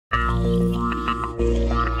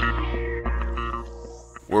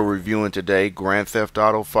We're reviewing today Grand Theft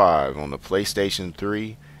Auto 5 on the PlayStation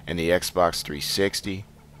 3 and the Xbox 360.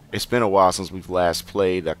 It's been a while since we've last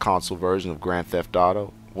played that console version of Grand Theft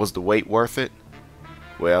Auto. Was the wait worth it?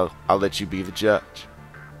 Well, I'll let you be the judge.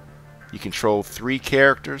 You control three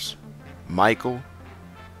characters: Michael,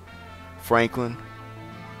 Franklin,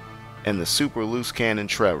 and the super loose cannon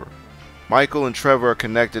Trevor. Michael and Trevor are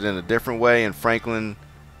connected in a different way, and Franklin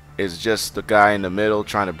is just the guy in the middle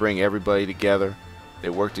trying to bring everybody together. They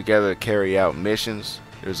work together to carry out missions.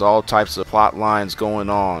 There's all types of plot lines going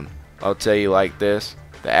on. I'll tell you like this: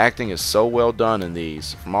 the acting is so well done in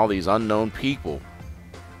these, from all these unknown people.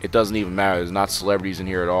 It doesn't even matter. There's not celebrities in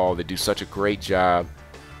here at all. They do such a great job.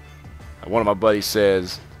 One of my buddies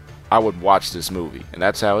says I would watch this movie, and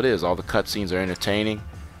that's how it is. All the cutscenes are entertaining,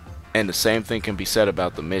 and the same thing can be said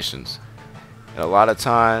about the missions. And a lot of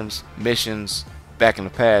times, missions back in the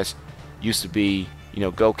past used to be,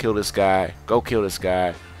 go kill this guy, go kill this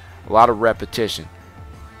guy. A lot of repetition.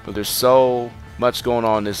 But there's so much going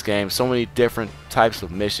on in this game, so many different types of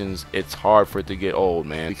missions, it's hard for it to get old,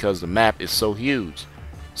 man, because the map is so huge.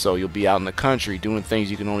 So you'll be out in the country doing things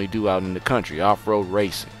you can only do out in the country, off-road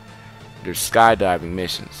racing. There's skydiving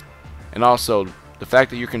missions. And also, the fact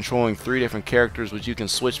that you're controlling three different characters, which you can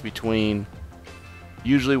switch between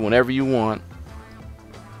usually whenever you want.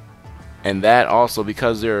 And that also,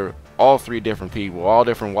 because they're all three different people, all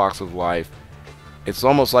different walks of life, it's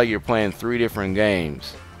almost like you're playing three different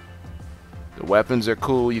games. The weapons are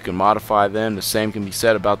cool, you can modify them. The same can be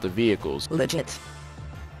said about the vehicles. Legit.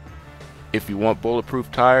 If you want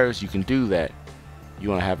bulletproof tires, you can do that. You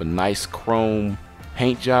want to have a nice chrome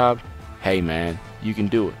paint job? Hey man, you can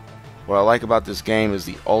do it. What I like about this game is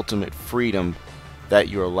the ultimate freedom that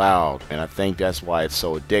you're allowed, and I think that's why it's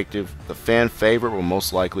so addictive. The fan favorite will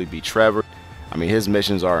most likely be Trevor. I mean, his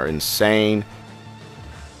missions are insane.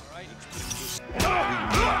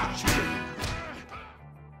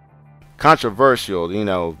 Controversial,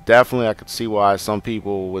 definitely I could see why some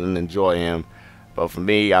people wouldn't enjoy him. But for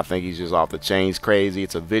me, I think he's just off the chains crazy.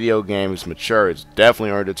 It's a video game, it's mature, it's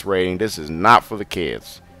definitely earned its rating. This is not for the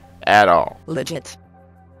kids at all. Legit.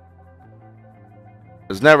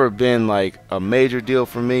 It's never been like a major deal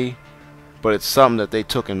for me, but it's something that they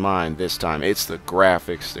took in mind this time. It's the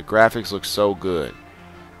graphics. The graphics look so good.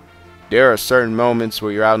 There are certain moments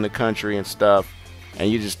where you're out in the country and stuff,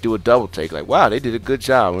 and you just do a double take, like, wow, they did a good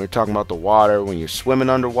job. When we're talking about the water, when you're swimming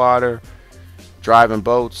underwater, driving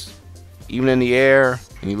boats, even in the air,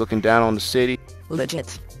 and you're looking down on the city.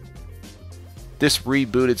 Legit. This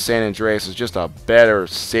rebooted San Andreas is just a better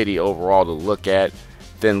city overall to look at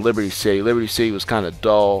than Liberty City. Liberty City was kind of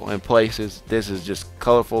dull in places. This is just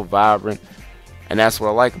colorful, vibrant, and that's what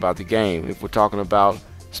I like about the game. If we're talking about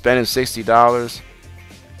spending $60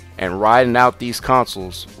 and riding out these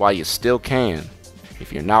consoles while you still can,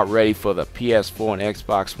 if you're not ready for the PS4 and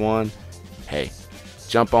Xbox One, hey,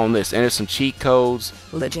 jump on this. Enter some cheat codes.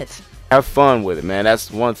 Legit. Have fun with it, man.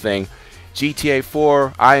 That's one thing. GTA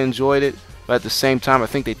 4, I enjoyed it, but at the same time, I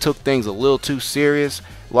think they took things a little too serious,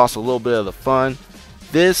 lost a little bit of the fun.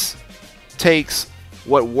 This takes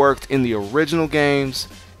what worked in the original games,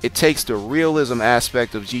 it takes the realism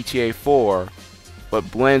aspect of GTA 4,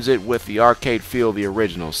 but blends it with the arcade feel of the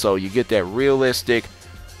original. So you get that realistic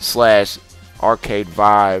slash arcade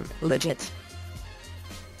vibe. Legit.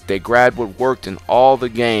 They grabbed what worked in all the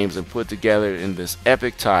games and put together in this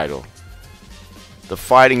epic title. The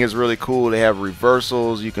fighting is really cool. They have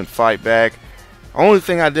reversals, you can fight back. Only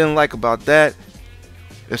thing I didn't like about that,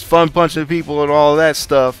 it's fun punching people and all that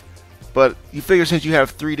stuff, but you figure since you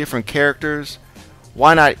have three different characters,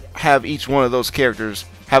 why not have each one of those characters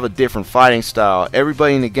have a different fighting style?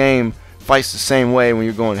 Everybody in the game fights the same way when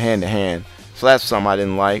you're going hand to hand. So that's something I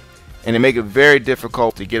didn't like. And they make it very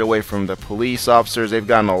difficult to get away from the police officers. They've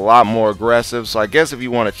gotten a lot more aggressive. So I guess if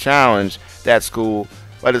you want a challenge, that's cool.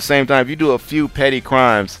 But at the same time, if you do a few petty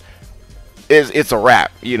crimes, it's a wrap.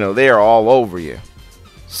 They are all over you.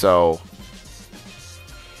 So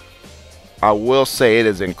I will say it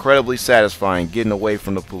is incredibly satisfying getting away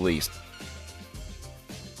from the police.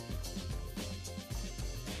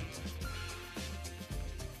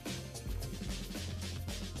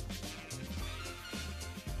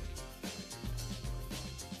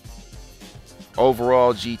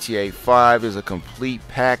 Overall, GTA 5 is a complete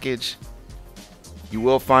package. You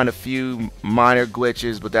will find a few minor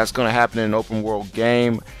glitches, but that's going to happen in an open world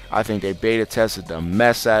game. I think they beta tested the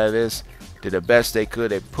mess out of this, did the best they could.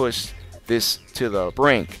 They pushed this to the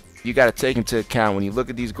brink. You got to take into account when you look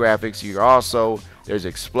at these graphics, there's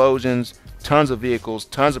explosions, tons of vehicles,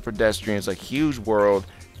 tons of pedestrians, a huge world,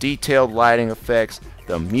 detailed lighting effects,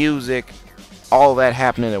 the music, all that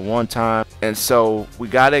happening at one time, and so we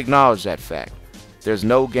gotta acknowledge that fact. There's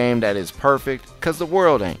no game that is perfect, cause the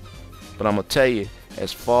world ain't. But I'm gonna tell you,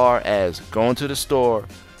 as far as going to the store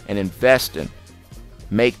and investing,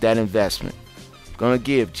 make that investment. I'm gonna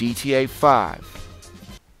give GTA 5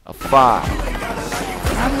 a 5.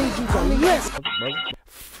 I need you to listen.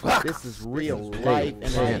 This is real life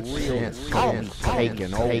and real talk. I'm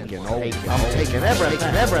taking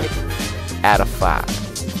everything. Out of 5.